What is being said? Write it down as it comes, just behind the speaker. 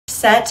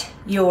set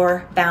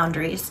your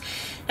boundaries.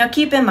 Now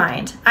keep in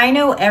mind, I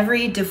know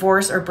every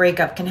divorce or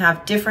breakup can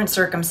have different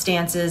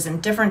circumstances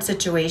and different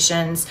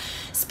situations,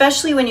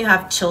 especially when you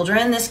have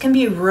children. This can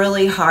be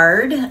really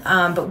hard.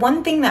 But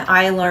one thing that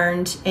I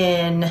learned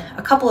in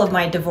a couple of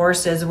my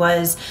divorces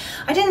was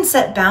I didn't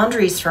set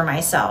boundaries for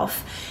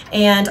myself.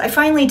 And I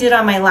finally did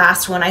on my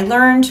last one. I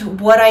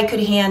learned what I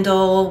could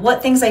handle,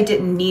 what things I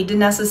didn't need to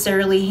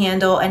necessarily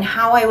handle, and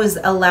how I was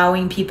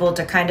allowing people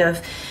to kind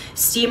of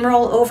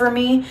steamroll over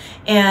me.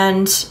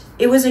 And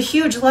it was a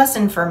huge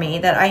lesson for me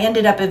that I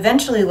ended up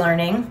eventually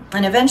learning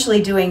and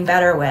eventually doing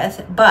better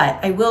with.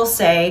 But I will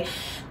say,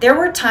 there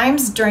were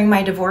times during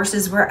my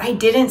divorces where I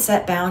didn't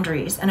set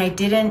boundaries and I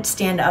didn't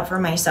stand up for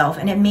myself,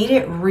 and it made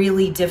it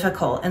really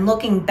difficult. And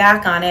looking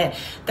back on it,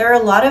 there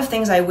are a lot of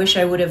things I wish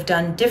I would have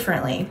done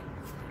differently.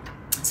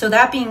 So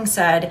that being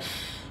said,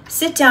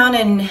 sit down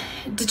and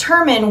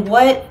determine,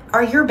 what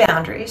are your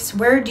boundaries?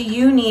 Where do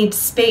you need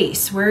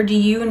space? Where do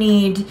you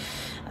need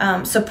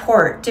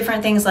support?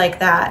 Different things like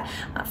that.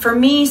 For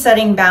me,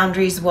 setting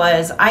boundaries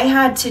was I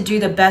had to do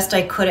the best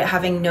I could at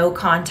having no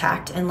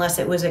contact unless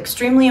it was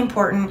extremely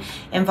important,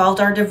 involved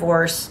our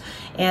divorce,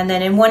 and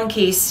then in one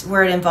case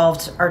where it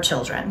involved our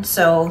children.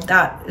 So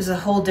that is a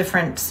whole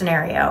different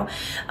scenario.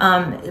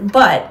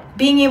 But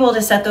being able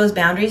to set those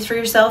boundaries for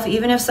yourself,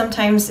 even if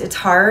sometimes it's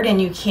hard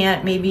and you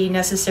can't maybe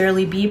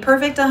necessarily be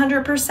perfect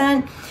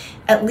 100%,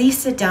 at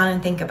least sit down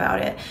and think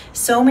about it.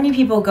 So many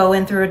people go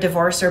in through a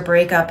divorce or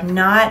breakup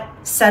not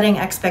setting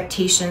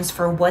expectations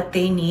for what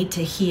they need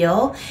to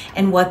heal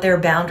and what their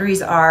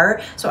boundaries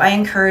are. So I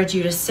encourage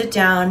you to sit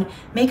down,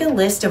 make a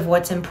list of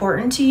what's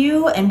important to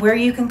you and where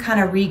you can kind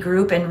of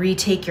regroup and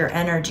retake your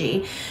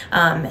energy.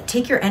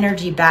 Take your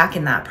energy back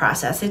in that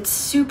process. It's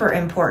super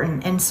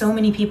important, and so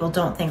many people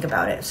don't think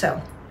about it.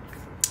 So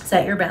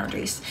set your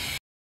boundaries.